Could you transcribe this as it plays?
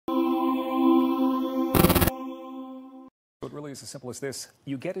It really is as simple as this.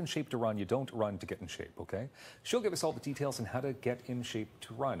 You get in shape to run, you don't run to get in shape, okay? She'll give us all the details on how to get in shape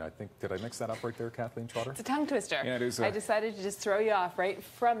to run. I think, did I mix that up right there, Kathleen Trotter? It's a tongue twister. Yeah, it is. I decided to just throw you off right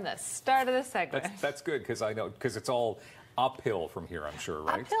from the start of the segment. That's good, because I know, because it's all uphill from here, I'm sure,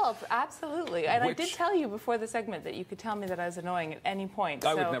 right? Uphill, absolutely. And I did tell you before the segment that you could tell me that I was annoying at any point.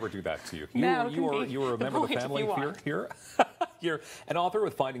 I would never do that to you. You were a member of the family here. You're an author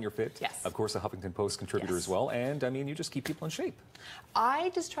with Finding Your Fit. Yes. Of course, a Huffington Post contributor as well. And, I mean, you just keep people in shape.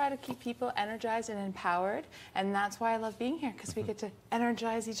 I just try to keep people energized and empowered. And that's why I love being here, because we get to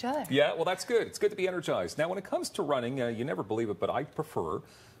energize each other. Yeah, well, that's good. It's good to be energized. Now, when it comes to running, you never believe it, but I prefer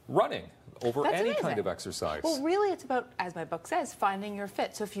running over any kind of exercise. Well, really, it's about, as my book says, finding your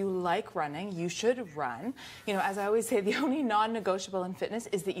fit. So if you like running, you should run. You know, as I always say, the only non-negotiable in fitness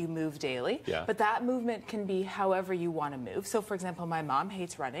is that you move daily. Yeah. But that movement can be however you want to move. So, for example, my mom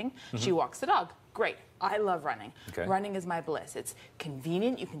hates running. She walks the dog. Great. I love running. Okay. Running is my bliss. It's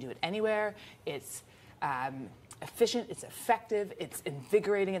convenient. You can do it anywhere. It's efficient. It's effective. It's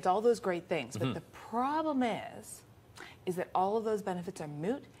invigorating. It's all those great things. But the problem is that all of those benefits are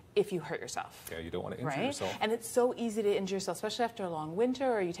moot if you hurt yourself. Yeah, you don't want to injure yourself. And it's so easy to injure yourself, especially after a long winter,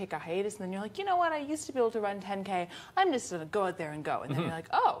 or you take a hiatus and then you're like, you know what, I used to be able to run 10K, I'm just going to go out there and go. And then you're like,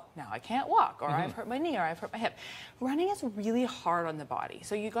 oh, now I can't walk, or I've hurt my knee, or I've hurt my hip. Running is really hard on the body.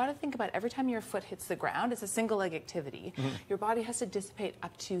 So you got to think about every time your foot hits the ground, it's a single leg activity. Your body has to dissipate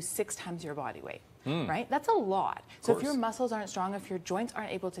up to 6 times your body weight. Right? That's a lot. So if your muscles aren't strong, if your joints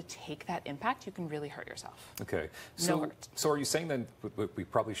aren't able to take that impact, you can really hurt yourself. Okay. So are you saying then we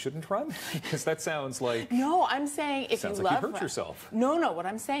probably shouldn't run? Because that sounds like... No, I'm saying if you love... Sounds like you hurt yourself. No, what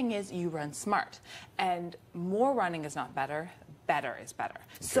I'm saying is you run smart. And more running is not better. Better is better.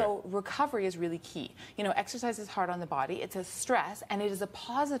 Okay. So recovery is really key. You know, exercise is hard on the body. It's a stress, and it is a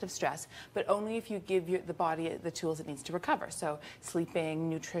positive stress, but only if you give the body the tools it needs to recover. So sleeping,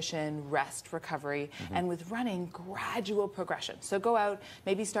 nutrition, rest, recovery, and with running, gradual progression. So go out,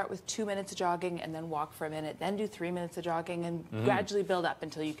 maybe start with 2 minutes of jogging, and then walk for a minute, then do 3 minutes of jogging, and gradually build up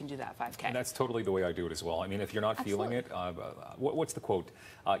until you can do that 5K. And that's totally the way I do it as well. I mean, if you're not feeling it, what's the quote?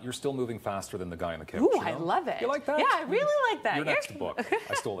 You're still moving faster than the guy on the couch. Ooh, you know? I love it. You like that? Yeah, I really like that. Your next book.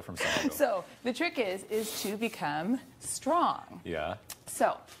 I stole it from someone. So the trick is to become strong. Yeah.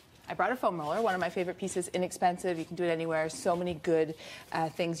 So I brought a foam roller, one of my favorite pieces, inexpensive. You can do it anywhere. So many good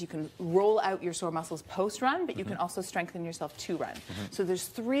things. You can roll out your sore muscles post-run, but you can also strengthen yourself to run. So there's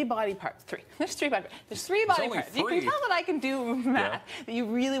 3 body parts. There's 3 body parts. There's 3 body parts. You can tell that I can do math that you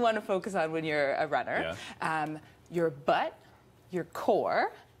really want to focus on when you're a runner. Yeah. Your butt, your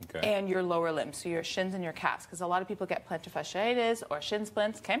core, and your lower limbs, so your shins and your calves, because a lot of people get plantar fasciitis or shin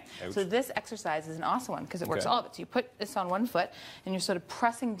splints, okay? Ouch. So this exercise is an awesome one because it works all of it. So you put this on one foot, and you're sort of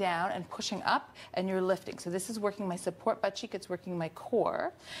pressing down and pushing up, and you're lifting. So this is working my support butt cheek, it's working my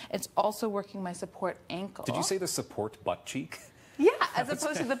core, it's also working my support ankle. Did you say the support butt cheek? Yeah, as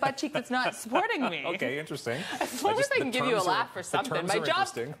opposed to the butt cheek that's not supporting me. Okay, interesting. As long as I can give you a laugh or something. My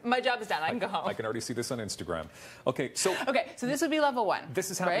job is done. I can go home. I can already see this on Instagram. Okay, so this would be level 1.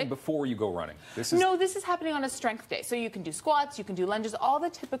 This is happening before you go running. No, this is happening on a strength day. So you can do squats, you can do lunges. All the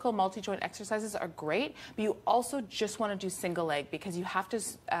typical multi-joint exercises are great, but you also just want to do single leg because you have to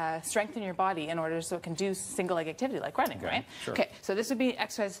strengthen your body in order so it can do single leg activity like running, right? Sure. Okay, so this would be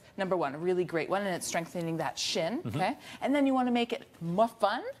exercise number 1, a really great one, and it's strengthening that shin, okay? And then you want to make it more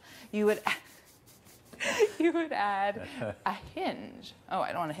fun. You would add a hinge. Oh,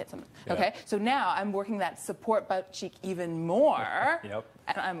 I don't want to hit something. Yeah. Okay, so now I'm working that support butt cheek even more. Yep.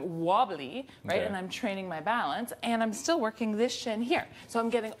 And I'm wobbly, right? And I'm training my balance, and I'm still working this shin here. So I'm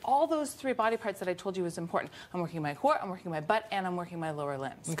getting all those 3 body parts that I told you was important. I'm working my core, I'm working my butt, and I'm working my lower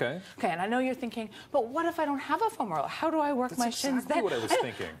limbs. Okay, and I know you're thinking, but what if I don't have a foam roller? How do I work my shins then? That's exactly what I was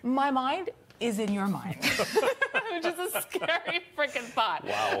thinking. My mind is in your mind. Which is a scary freaking thought.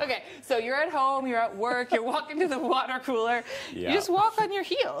 Wow. Okay, so you're at home, you're at work, you're walking to the water cooler. Yeah. You just walk on your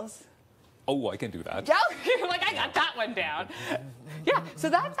heels. Oh, I can do that. Yeah, you're like, I got that one down. Yeah, so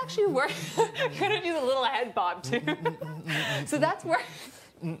that's actually where you're going to do the little head bob, too. So that's where...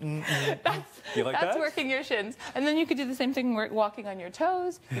 That's working your shins. And then you could do the same thing walking on your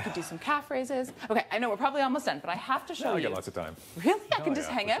toes. You could do some calf raises. Okay, I know we're probably almost done, but I have to show you. I got lots of time. Really? I can just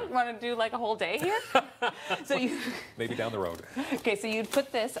hang out? Want to do like a whole day here? So you maybe down the road. Okay, so you'd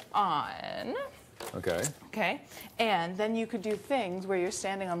put this on. Okay. Okay, and then you could do things where you're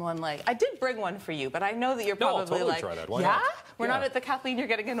standing on one leg. I did bring one for you, but I know that you're probably I'll totally like, try that. Why not? We're not at the Kathleen, you're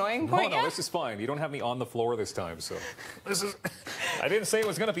getting annoying point No, yet? this is fine. You don't have me on the floor this time, so this is. I didn't say it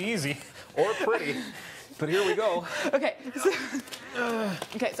was going to be easy or pretty. but here we go. Okay.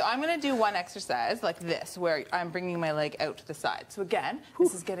 So I'm going to do one exercise like this, where I'm bringing my leg out to the side. So again,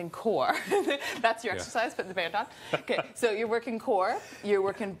 this is getting core. That's your exercise. Put the band on. Okay. So you're working core, you're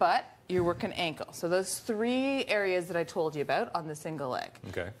working butt, you're working ankle. So those 3 areas that I told you about on the single leg.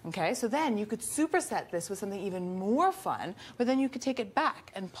 Okay. Okay. So then you could superset this with something even more fun, where then you could take it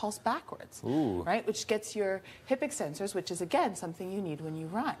back and pulse backwards. Ooh. Right? Which gets your hip extensors, which is again something you need when you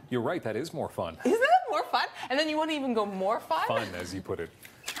run. You're right, that is more fun. Isn't that more fun? And then you want to even go more fun? Fun, as you put it.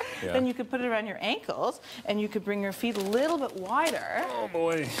 Yeah. Then you could put it around your ankles, and you could bring your feet a little bit wider. Oh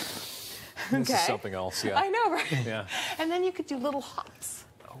boy. This is something else, yeah. I know, right? Yeah. And then you could do little hops.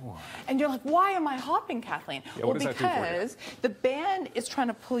 Oh. And you're like, why am I hopping, Kathleen? Yeah, what does that do for you? Because the band is trying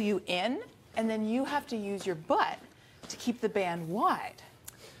to pull you in, and then you have to use your butt to keep the band wide.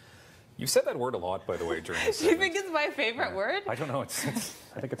 You said that word a lot, by the way, during this Do you think it's my favorite word? I don't know. I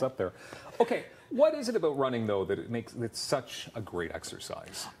think it's up there. Okay, what is it about running, though, that it's such a great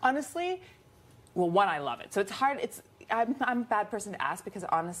exercise? Honestly, well, one, I love it. So it's hard. I'm a bad person to ask, because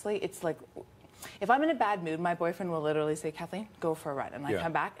honestly, it's like, if I'm in a bad mood, my boyfriend will literally say, Kathleen, go for a run. And I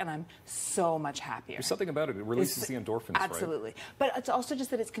come back and I'm so much happier. There's something about it. It releases the endorphins, absolutely. right? But it's also just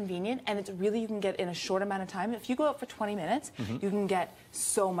that it's convenient, and it's really, you can get in a short amount of time. If you go out for 20 minutes, you can get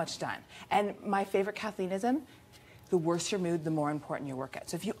so much done. And my favorite Kathleenism, the worse your mood, the more important your workout.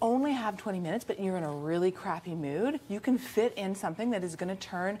 So if you only have 20 minutes, but you're in a really crappy mood, you can fit in something that is going to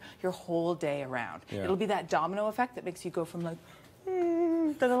turn your whole day around. Yeah. It'll be that domino effect that makes you go from like,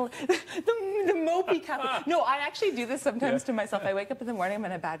 the mopey Kathleen. No, I actually do this sometimes to myself. I wake up in the morning, I'm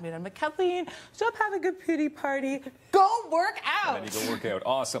in a bad mood. I'm like, Kathleen, stop having a pity party. Go work out. And then you go work out.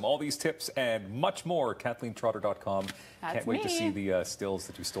 Awesome. All these tips and much more, KathleenTrotter.com. Can't wait to see the stills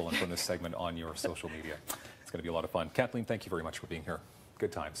that you've stolen from this segment on your social media. It's going to be a lot of fun. Kathleen, thank you very much for being here.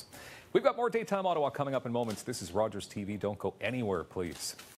 Good times. We've got more Daytime Ottawa coming up in moments. This is Rogers TV. Don't go anywhere, please.